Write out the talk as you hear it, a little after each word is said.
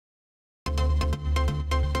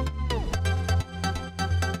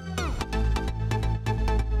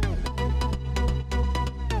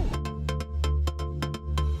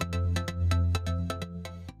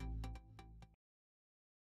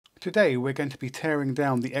Today we're going to be tearing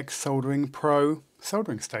down the Xsoldering Pro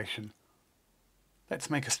soldering station. Let's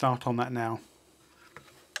make a start on that now.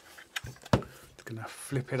 Just going to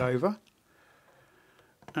flip it over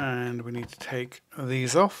and we need to take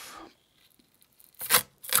these off.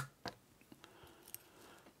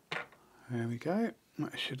 There we go.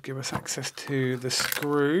 That should give us access to the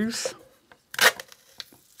screws.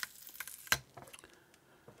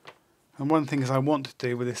 And one thing I want to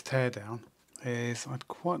do with this teardown is I'd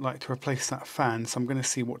quite like to replace that fan, so I'm going to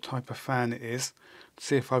see what type of fan it is to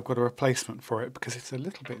see if I've got a replacement for it, because it's a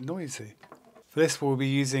little bit noisy. For this we'll be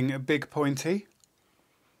using a big pointy,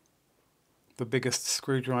 the biggest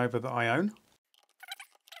screwdriver that I own.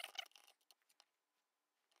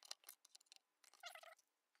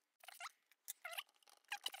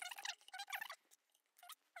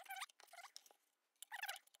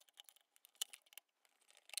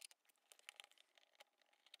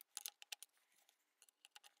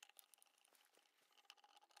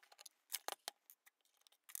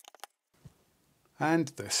 And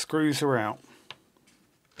the screws are out.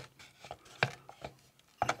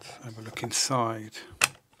 Let's have a look inside.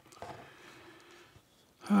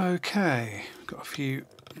 Okay, got a few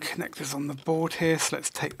connectors on the board here, so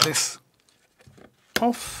let's take this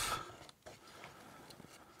off.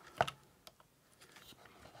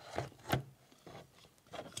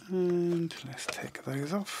 And let's take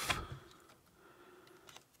those off.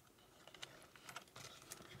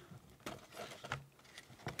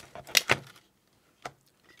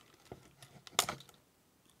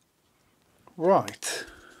 Right,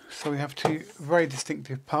 so we have two very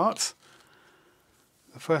distinctive parts.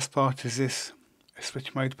 The first part is this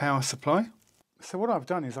switch mode power supply. So what I've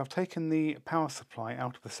done is I've taken the power supply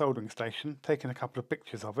out of the soldering station, taken a couple of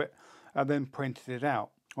pictures of it, and then printed it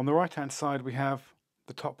out. On the right hand side we have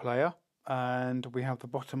the top layer and we have the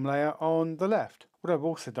bottom layer on the left. What I've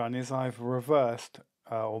also done is I've reversed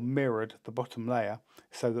or mirrored the bottom layer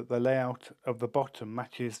so that the layout of the bottom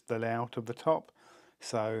matches the layout of the top.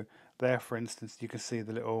 So there, for instance, you can see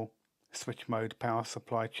the little switch mode power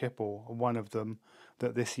supply chip, or one of them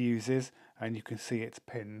that this uses, and you can see its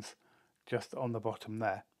pins just on the bottom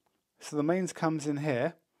there. So the mains comes in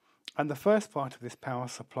here, and the first part of this power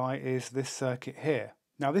supply is this circuit here.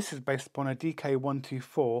 Now this is based upon a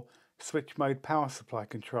DK124 switch mode power supply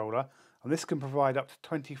controller, and this can provide up to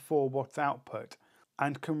 24 watts output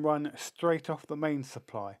and can run straight off the main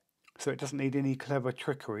supply. So it doesn't need any clever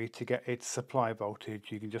trickery to get its supply voltage.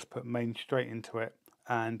 You can just put main straight into it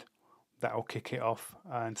and that will kick it off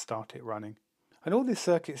and start it running. And all this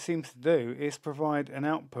circuit seems to do is provide an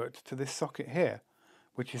output to this socket here,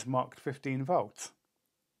 which is marked 15 volts.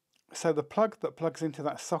 So the plug that plugs into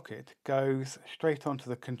that socket goes straight onto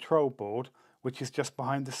the control board, which is just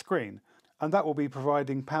behind the screen. And that will be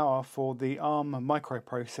providing power for the ARM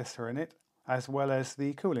microprocessor in it, as well as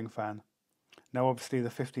the cooling fan. Now obviously the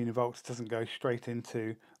 15 volts doesn't go straight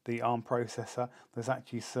into the ARM processor. There's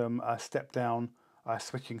actually some step down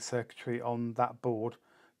switching circuitry on that board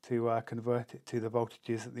to convert it to the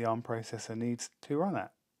voltages that the ARM processor needs to run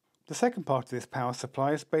at. The second part of this power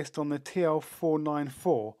supply is based on the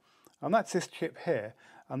TL494, and that's this chip here,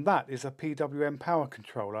 and that is a Pwm Power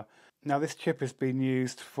Controller. Now this chip has been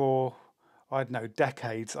used for, I don't know,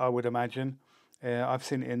 decades I would imagine. I've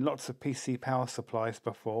seen it in lots of PC power supplies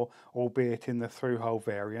before, albeit in the through-hole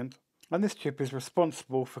variant. And this chip is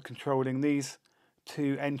responsible for controlling these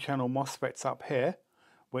two N-channel Mosfets up here,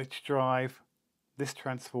 which drive this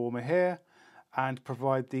transformer here and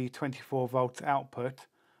provide the 24 volts output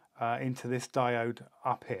into this diode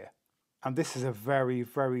up here. And this is a very,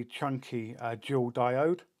 very chunky dual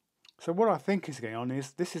diode. So what I think is going on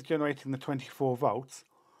is this is generating the 24 volts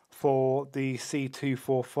for the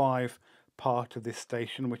C245 part of this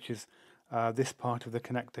station, which is this part of the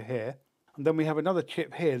connector here. And then we have another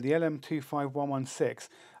chip here, the LM25116,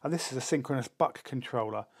 and this is a synchronous buck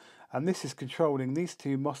controller, and this is controlling these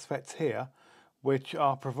two MOSFETs here, which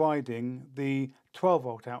are providing the 12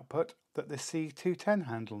 volt output that the C210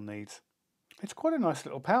 handle needs. It's quite a nice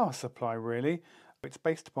little power supply really. It's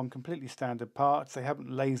based upon completely standard parts. They haven't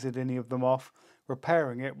lasered any of them off.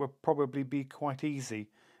 Repairing it will probably be quite easy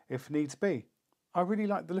if needs be. I really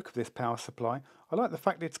like the look of this power supply. I like the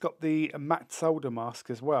fact that it's got the matte solder mask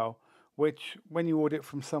as well, which when you order it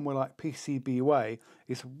from somewhere like PCBWay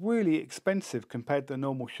is really expensive compared to the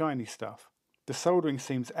normal shiny stuff. The soldering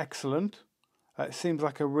seems excellent. It seems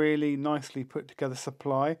like a really nicely put together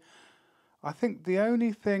supply. I think the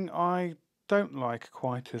only thing I don't like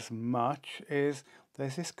quite as much is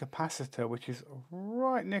there's this capacitor which is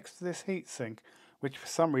right next to this heatsink, which for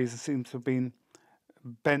some reason seems to have been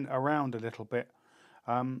bent around a little bit.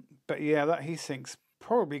 But yeah, that heatsink's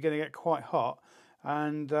probably going to get quite hot,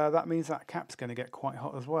 and that means that cap's going to get quite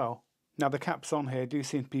hot as well. Now the caps on here do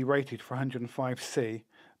seem to be rated for 105C,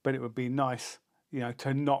 but it would be nice,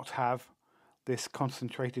 to not have this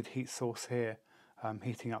concentrated heat source here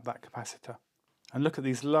heating up that capacitor. And look at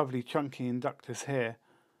these lovely chunky inductors here.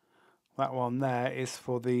 That one there is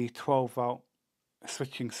for the 12 volt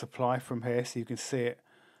switching supply from here, so you can see it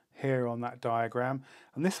here on that diagram.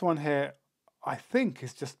 And this one here, I think,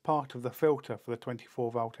 is just part of the filter for the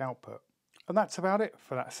 24 volt output. And that's about it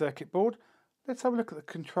for that circuit board. Let's have a look at the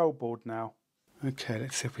control board now. Okay,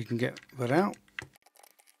 let's see if we can get that out.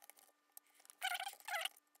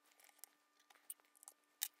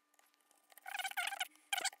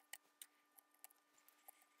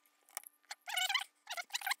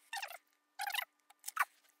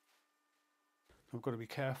 I've got to be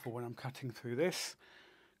careful when I'm cutting through this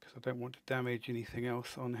because I don't want to damage anything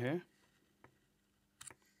else on here.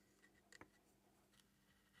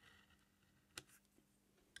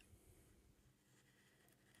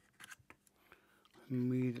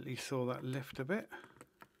 Immediately saw that lift a bit.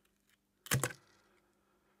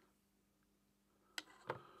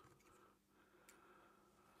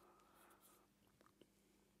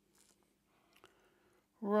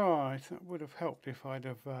 Right, that would have helped if I'd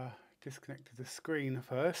have disconnected the screen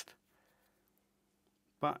first,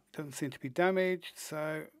 but it doesn't seem to be damaged,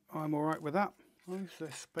 so I'm alright with that. Why is there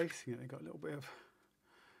spacing it? They've got a little bit of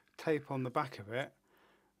tape on the back of it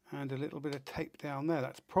and a little bit of tape down there.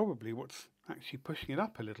 That's probably what's actually pushing it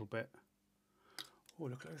up a little bit. Oh,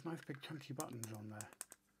 look at those nice big chunky buttons on there.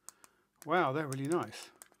 Wow, they're really nice.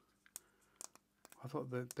 I thought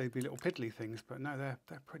that they'd be little piddly things, but no, they're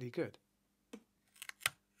pretty good.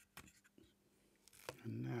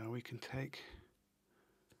 And now we can take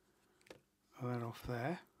that off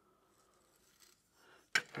there.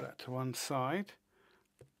 Put that to one side.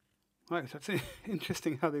 Right, so that's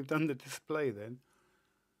interesting how they've done the display then.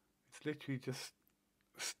 It's literally just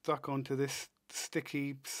stuck onto this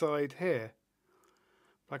sticky side here.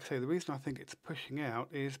 Like I say, the reason I think it's pushing out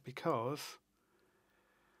is because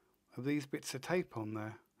of these bits of tape on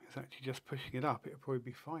there. It's actually just pushing it up. It would probably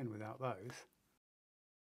be fine without those.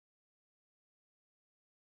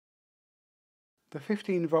 The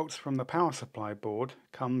 15 volts from the power supply board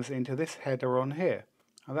comes into this header on here.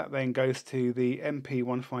 And that then goes to the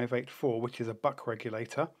MP1584, which is a buck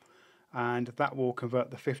regulator, and that will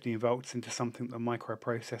convert the 15 volts into something the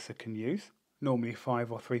microprocessor can use, normally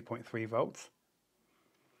 5 or 3.3 volts.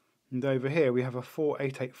 And over here we have a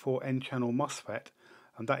 4884 N-channel Mosfet,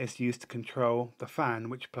 and that is used to control the fan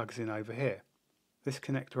which plugs in over here. This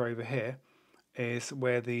connector over here is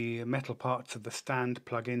where the metal parts of the stand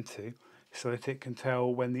plug into, so that it can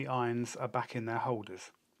tell when the irons are back in their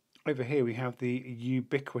holders. Over here we have the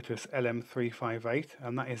ubiquitous LM358,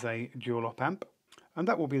 and that is a dual op amp, and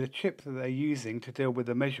that will be the chip that they're using to deal with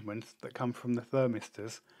the measurements that come from the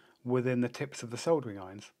thermistors within the tips of the soldering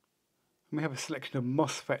irons. And we have a selection of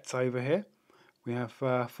Mosfets over here. We have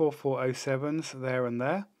 4407s there and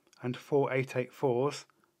there, and 4884s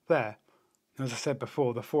there. As I said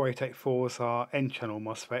before, the 4884s are N-channel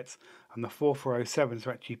Mosfets, and the 4407s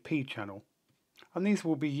are actually P-channel. And these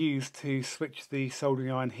will be used to switch the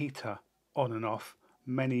soldering iron heater on and off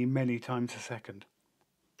many, many times a second.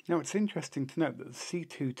 Now it's interesting to note that the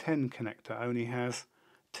C210 connector only has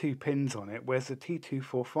 2 pins on it, whereas the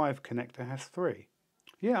T245 connector has 3.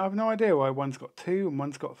 Yeah, I've no idea why one's got 2 and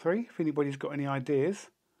one's got 3. If anybody's got any ideas,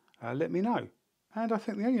 let me know. And I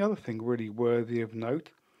think the only other thing really worthy of note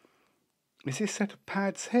is this set of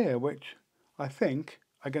pads here, which I think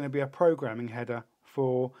are going to be a programming header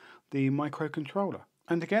for the microcontroller.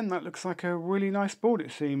 And again, that looks like a really nice board.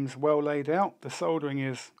 It seems well laid out. The soldering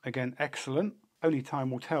is, again, excellent. Only time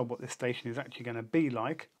will tell what this station is actually going to be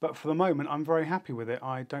like. But for the moment, I'm very happy with it.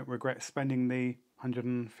 I don't regret spending the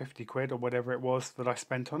 150 quid or whatever it was that I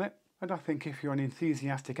spent on it. And I think if you're an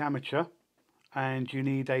enthusiastic amateur and you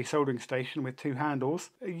need a soldering station with 2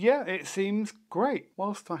 handles, yeah, it seems great.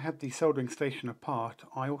 Whilst I had the soldering station apart,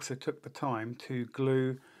 I also took the time to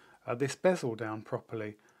glue this bezel down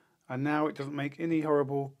properly, and now it doesn't make any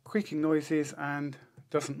horrible creaking noises and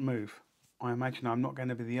doesn't move. I imagine I'm not going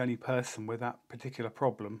to be the only person with that particular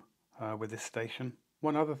problem with this station.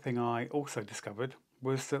 One other thing I also discovered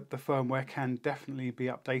was that the firmware can definitely be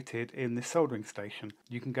updated in this soldering station.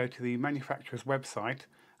 You can go to the manufacturer's website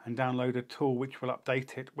and download a tool which will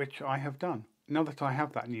update it, which I have done. Now that I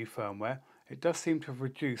have that new firmware, it does seem to have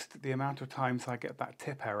reduced the amount of times I get that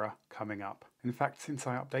tip error coming up. In fact, since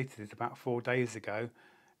I updated it about 4 days ago,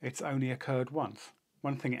 it's only occurred once.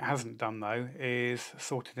 One thing it hasn't done though is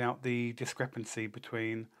sorted out the discrepancy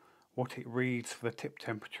between what it reads for the tip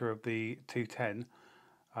temperature of the 210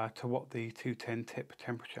 to what the 210 tip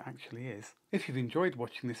temperature actually is. If you've enjoyed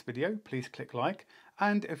watching this video, please click like,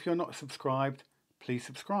 and if you're not subscribed, please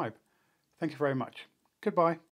subscribe. Thank you very much. Goodbye.